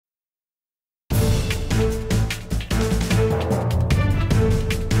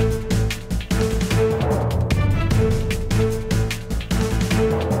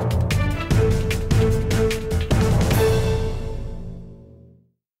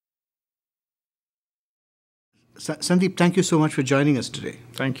Sandeep, thank you so much for joining us today.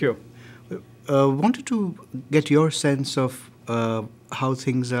 Thank you. Wanted to get your sense of how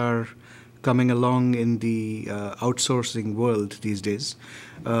things are coming along in the outsourcing world these days.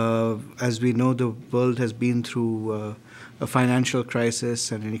 As we know, the world has been through a financial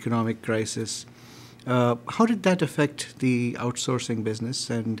crisis and an economic crisis. How did that affect the outsourcing business,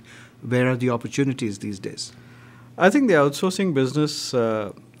 and where are the opportunities these days? I think the outsourcing business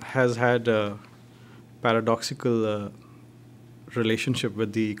has had a paradoxical relationship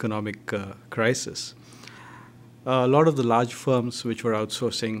with the economic crisis. A lot of the large firms which were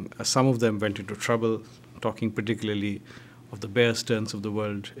outsourcing, some of them went into trouble, talking particularly of the Bear Stearns of the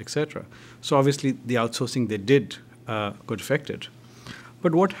world, etc. So obviously the outsourcing they did got affected.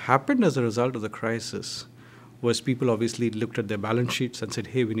 But what happened as a result of the crisis was people obviously looked at their balance sheets and said,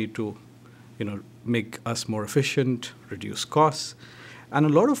 hey, we need to make us more efficient, reduce costs. And a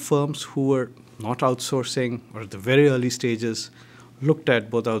lot of firms who were not outsourcing or at the very early stages looked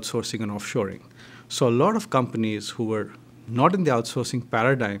at both outsourcing and offshoring. So a lot of companies who were not in the outsourcing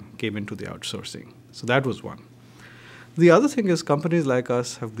paradigm came into the outsourcing. So that was one. The other thing is companies like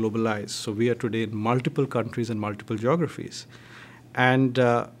us have globalized. So we are today in multiple countries and multiple geographies. And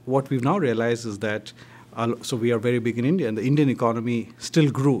what we've now realized is that so we are very big in India, and the Indian economy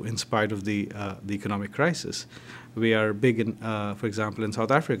still grew in spite of the economic crisis. We are big in, for example, in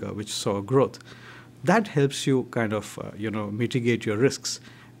South Africa, which saw growth. That helps you kind of, mitigate your risks.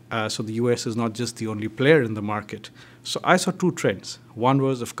 So the US is not just the only player in the market. So I saw two trends. One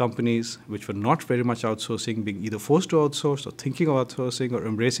was of companies which were not very much outsourcing, being either forced to outsource or thinking of outsourcing or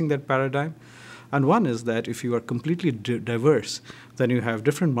embracing that paradigm. And one is that if you are completely diverse, then you have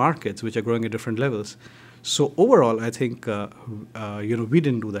different markets which are growing at different levels. So overall, I think we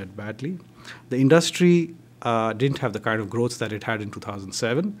didn't do that badly. The industry didn't have the kind of growth that it had in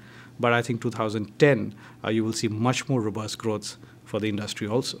 2007, but I think 2010 you will see much more robust growth for the industry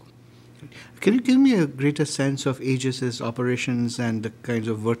also. Can you give me a greater sense of Aegis's operations and the kinds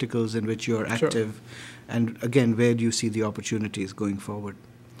of verticals in which you are active, Sure. And again, where do you see the opportunities going forward?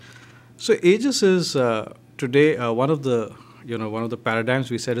 So Aegis is today one of the paradigms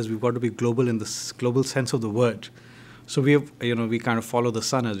we said is we've got to be global in the global sense of the word. So we have we kind of follow the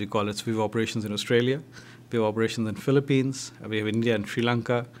sun, as we call it. So we have operations in Australia, we have operations in Philippines, we have India and Sri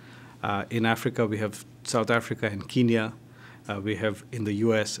Lanka. In Africa, we have South Africa and Kenya. We have in the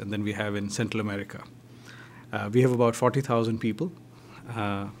US, and then we have in Central America. We have about 40,000 people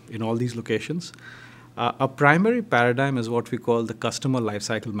in all these locations. Our primary paradigm is what we call the customer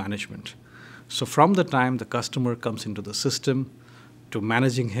lifecycle management. So from the time the customer comes into the system, to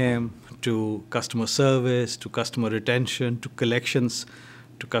managing him, to customer service, to customer retention, to collections,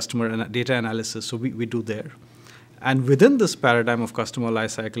 to customer data analysis, so we do there. And within this paradigm of customer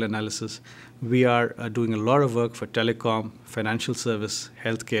lifecycle analysis, we are doing a lot of work for telecom, financial service,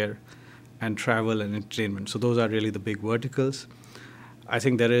 healthcare, and travel and entertainment. So those are really the big verticals. I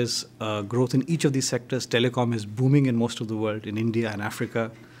think there is growth in each of these sectors. Telecom is booming in most of the world, in India and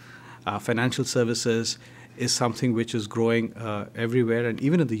Africa. Financial services is something which is growing everywhere. And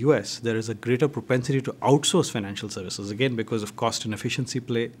even in the US, there is a greater propensity to outsource financial services, again, because of cost and efficiency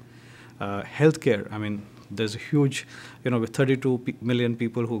play. Healthcare, I mean, there's a huge, with 32 million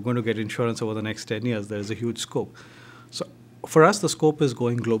people who are going to get insurance over the next 10 years, there's a huge scope. So for us, the scope is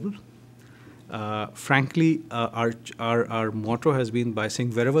going global. Frankly, our motto has been by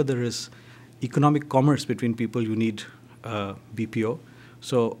saying wherever there is economic commerce between people, you need BPO.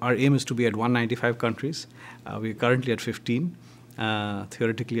 So our aim is to be at 195 countries. We're currently at 15,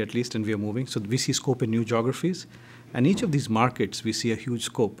 theoretically at least, and we are moving. So we see scope in new geographies. And each of these markets, we see a huge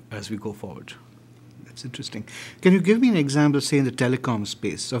scope as we go forward. That's interesting. Can you give me an example, say, in the telecom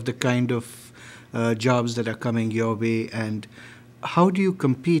space, of the kind of jobs that are coming your way, and how do you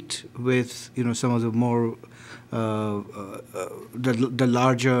compete with some of the more the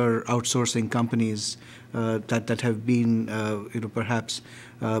larger outsourcing companies that have been perhaps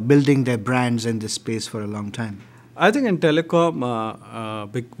building their brands in this space for a long time? I think in telecom,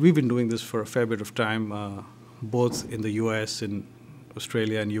 we've been doing this for a fair bit of time, both in the US, in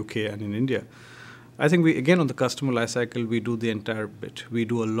Australia and UK, and in India. I think we, again, on the customer lifecycle, we do the entire bit. We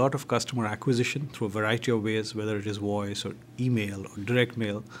do a lot of customer acquisition through a variety of ways, whether it is voice or email or direct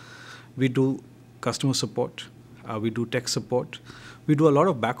mail. We do customer support. We do tech support. We do a lot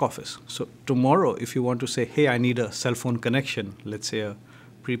of back office. So tomorrow, if you want to say, hey, I need a cell phone connection, let's say a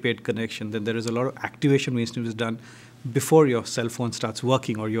prepaid connection, then there is a lot of activation which is done before your cell phone starts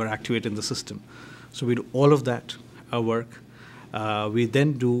working or you're activating the system. So we do all of that work. We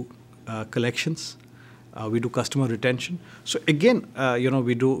then do collections. We do customer retention. So again,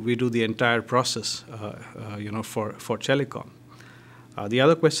 we do the entire process, for telecom. The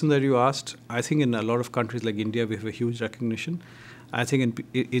other question that you asked, I think in a lot of countries like India, we have a huge recognition. I think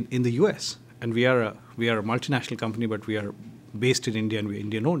in the US, and we are a multinational company, but we are based in India and we're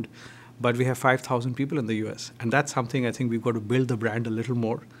Indian owned. But we have 5,000 people in the US, and that's something I think we've got to build the brand a little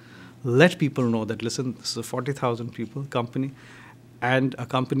more. Let people know that, listen, this is a 40,000 people company, and a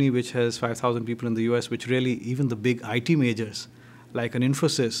company which has 5,000 people in the US, which really even the big IT majors like an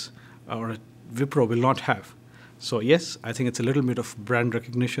Infosys or a Wipro will not have. So yes, I think it's a little bit of brand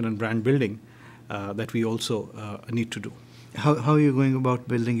recognition and brand building that we also need to do. How are you going about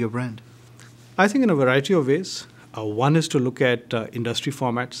building your brand? I think in a variety of ways. One is to look at industry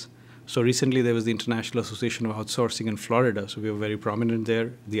formats. So recently there was the International Association of Outsourcing in Florida, so we were very prominent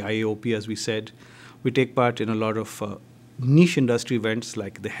there. The IAOP, as we said. We take part in a lot of niche industry events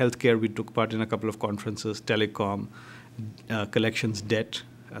like the healthcare. We took part in a couple of conferences, telecom, collections, debt.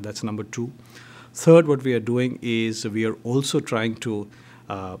 That's number 2. Third, what we are doing is we are also trying to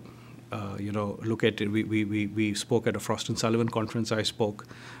look at it. We spoke at a Frost & Sullivan conference. I spoke.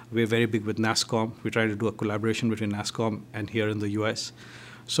 We're very big with NASSCOM. We try to do a collaboration between NASSCOM and here in the US.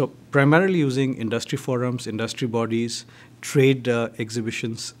 So primarily using industry forums, industry bodies, trade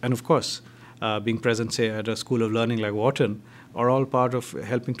exhibitions, and of course, being present, say, at a school of learning like Wharton, are all part of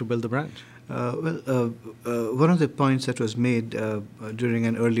helping to build the brand. One of the points that was made during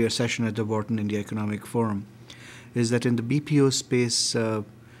an earlier session at the Wharton India Economic Forum is that in the BPO space,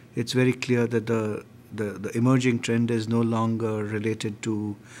 it's very clear that the emerging trend is no longer related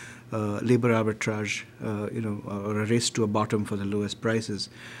to labor arbitrage, or a race to a bottom for the lowest prices.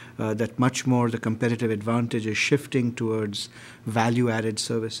 That much more the competitive advantage is shifting towards value-added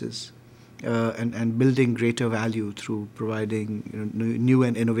services and building greater value through providing new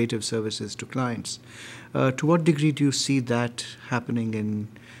and innovative services to clients. To what degree do you see that happening in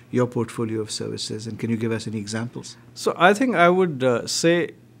your portfolio of services, and can you give us any examples? So I think I would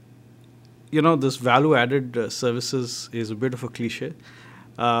say, this value-added services is a bit of a cliche.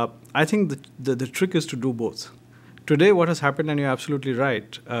 I think the trick is to do both. Today, what has happened, and you're absolutely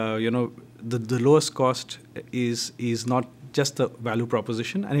right, the lowest cost is not just the value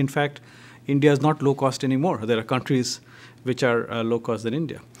proposition. And in fact, India is not low cost anymore. There are countries which are low cost than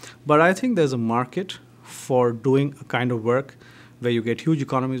India. But I think there's a market for doing a kind of work where you get huge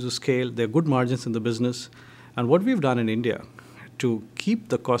economies of scale, there are good margins in the business. And what we've done in India to keep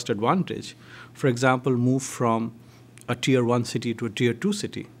the cost advantage, for example, move from a tier 1 city to a tier 2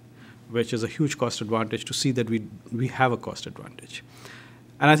 city, which is a huge cost advantage, to see that we have a cost advantage.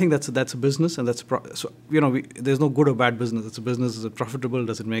 And I think that's a business, and there's no good or bad business. It's a business. Is it profitable?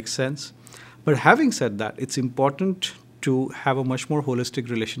 Does it make sense? But having said that, it's important to have a much more holistic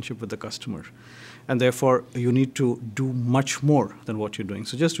relationship with the customer. And therefore, you need to do much more than what you're doing.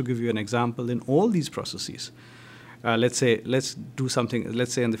 So just to give you an example, in all these processes, let's do something,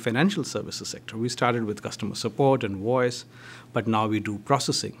 let's say in the financial services sector, we started with customer support and voice, but now we do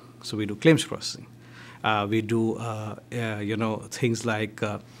processing. So we do claims processing. We do, things like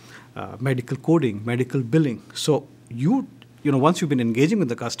medical coding, medical billing. So once you've been engaging with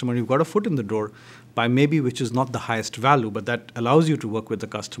the customer, you've got a foot in the door by maybe which is not the highest value, but that allows you to work with the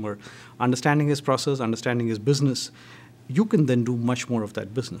customer, understanding his process, understanding his business. You can then do much more of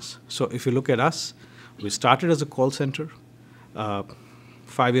that business. So if you look at us, we started as a call center.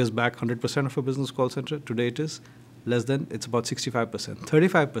 5 years back, 100% of our business call center. Today it's about 65%.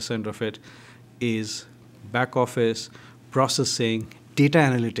 35% of it is back office, processing, data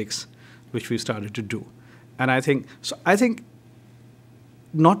analytics, which we started to do. And I think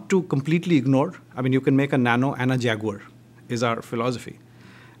not to completely ignore, you can make a Nano and a Jaguar, is our philosophy.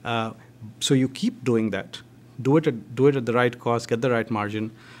 So you keep doing that, do it at the right cost, get the right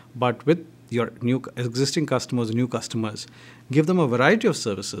margin, but with your existing customers, new customers, give them a variety of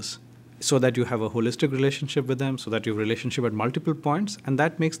services so that you have a holistic relationship with them, so that you have a relationship at multiple points, and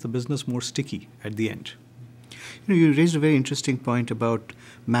that makes the business more sticky at the end. You raised a very interesting point about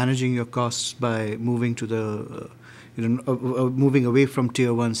managing your costs by moving to moving away from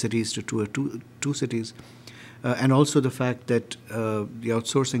tier 1 cities to tier 2 cities. And also the fact that the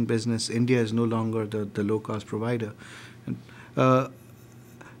outsourcing business, India is no longer the low-cost provider.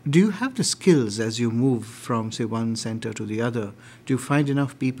 Do you have the skills as you move from, say, one center to the other? Do you find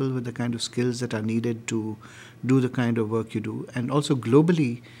enough people with the kind of skills that are needed to do the kind of work you do? And also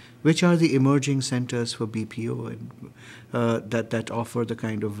globally, which are the emerging centers for BPO that offer the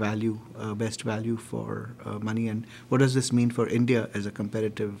kind of value, best value for money? And what does this mean for India as a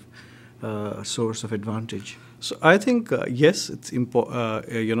competitive source of advantage? So I think yes, it's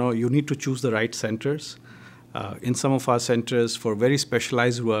you need to choose the right centers. In some of our centers for very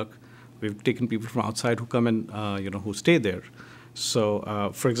specialized work, we've taken people from outside who come and who stay there.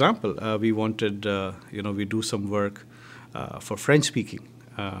 So, for example, we wanted we do some work for French speaking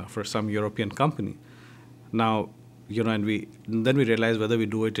for some European company. Now, and then we realize whether we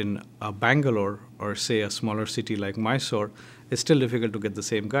do it in Bangalore or say a smaller city like Mysore, it's still difficult to get the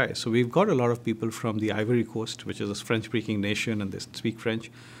same guy. So we've got a lot of people from the Ivory Coast, which is a French-speaking nation, and they speak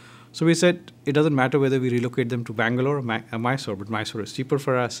French. So we said it doesn't matter whether we relocate them to Bangalore or Mysore, but Mysore is cheaper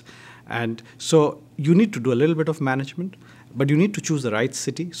for us. And so you need to do a little bit of management, but you need to choose the right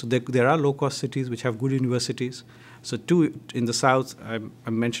city. So there are low-cost cities which have good universities. So in the south, I'm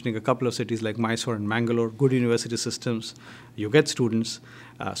mentioning a couple of cities like Mysore and Mangalore, good university systems. You get students.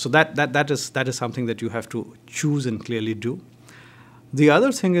 So that is something that you have to choose and clearly do. The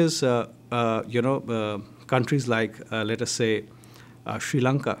other thing is, countries like, let us say, Sri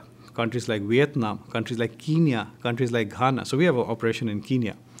Lanka, countries like Vietnam, countries like Kenya, countries like Ghana. So we have an operation in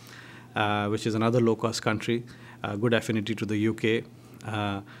Kenya, which is another low-cost country, good affinity to the UK.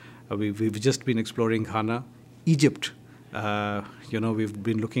 We've just been exploring Ghana. Egypt, we've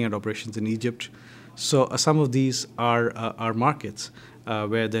been looking at operations in Egypt. So some of these are markets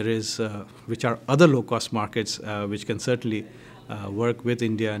where there is, which are other low-cost markets, which can certainly work with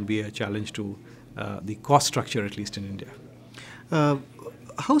India and be a challenge to the cost structure, at least in India.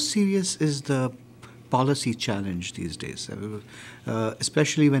 How serious is the policy challenge these days,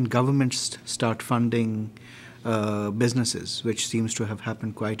 especially when governments start funding businesses, which seems to have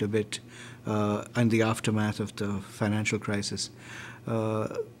happened quite a bit in the aftermath of the financial crisis?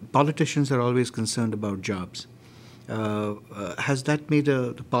 Politicians are always concerned about jobs. Has that made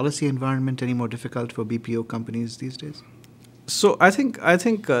the policy environment any more difficult for BPO companies these days? So I think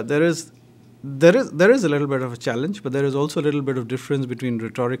there is a little bit of a challenge, but there is also a little bit of difference between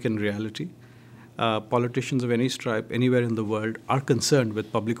rhetoric and reality. Politicians of any stripe, anywhere in the world, are concerned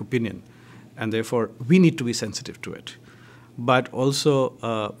with public opinion, and therefore we need to be sensitive to it. But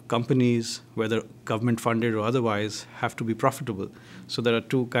also companies, whether government funded or otherwise, have to be profitable. So there are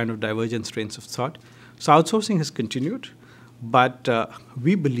two kind of divergent trains of thought. So outsourcing has continued, but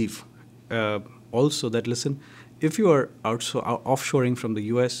we believe also that, listen, if you are offshoring from the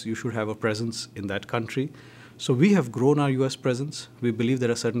US, you should have a presence in that country. So we have grown our US presence. We believe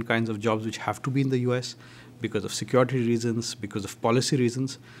there are certain kinds of jobs which have to be in the US because of security reasons, because of policy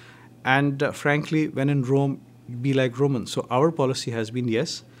reasons. And frankly, when in Rome, be like Romans. So our policy has been,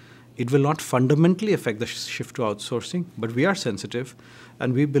 yes, it will not fundamentally affect the shift to outsourcing, but we are sensitive.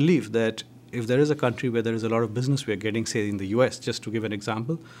 And we believe that if there is a country where there is a lot of business we are getting, say in the US, just to give an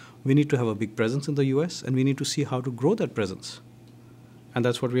example, we need to have a big presence in the US, and we need to see how to grow that presence. And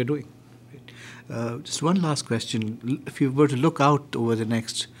that's what we are doing. Just one last question. If you were to look out over the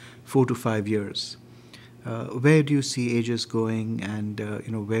next 4 to 5 years, where do you see Aegis going, and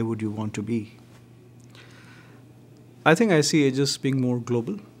where would you want to be? I think I see Aegis being more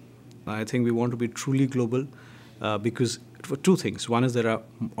global. I think we want to be truly global because for two things. One is there are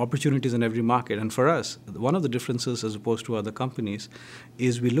opportunities in every market. And for us, one of the differences as opposed to other companies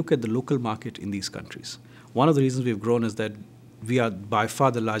is we look at the local market in these countries. One of the reasons we've grown is that we are by far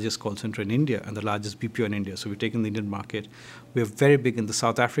the largest call center in India and the largest BPO in India. So we've taken the Indian market. We're very big in the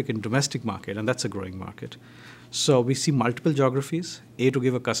South African domestic market, and that's a growing market. So we see multiple geographies, to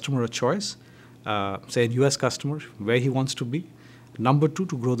give a customer a choice, say a US customer, where he wants to be. Number two,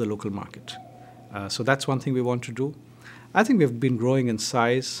 to grow the local market. So that's one thing we want to do. I think we've been growing in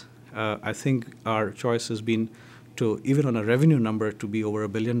size. I think our choice has been to, even on a revenue number, to be over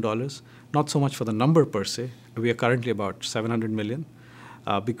 $1 billion. Not so much for the number per se. We are currently about 700 million.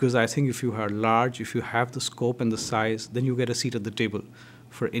 Because I think if you are large, if you have the scope and the size, then you get a seat at the table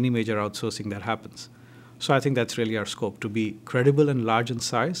for any major outsourcing that happens. So I think that's really our scope, to be credible and large in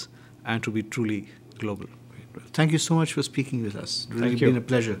size and to be truly global. Thank you so much for speaking with us. It's really Thank you. been a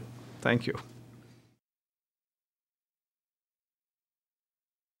pleasure. Thank you.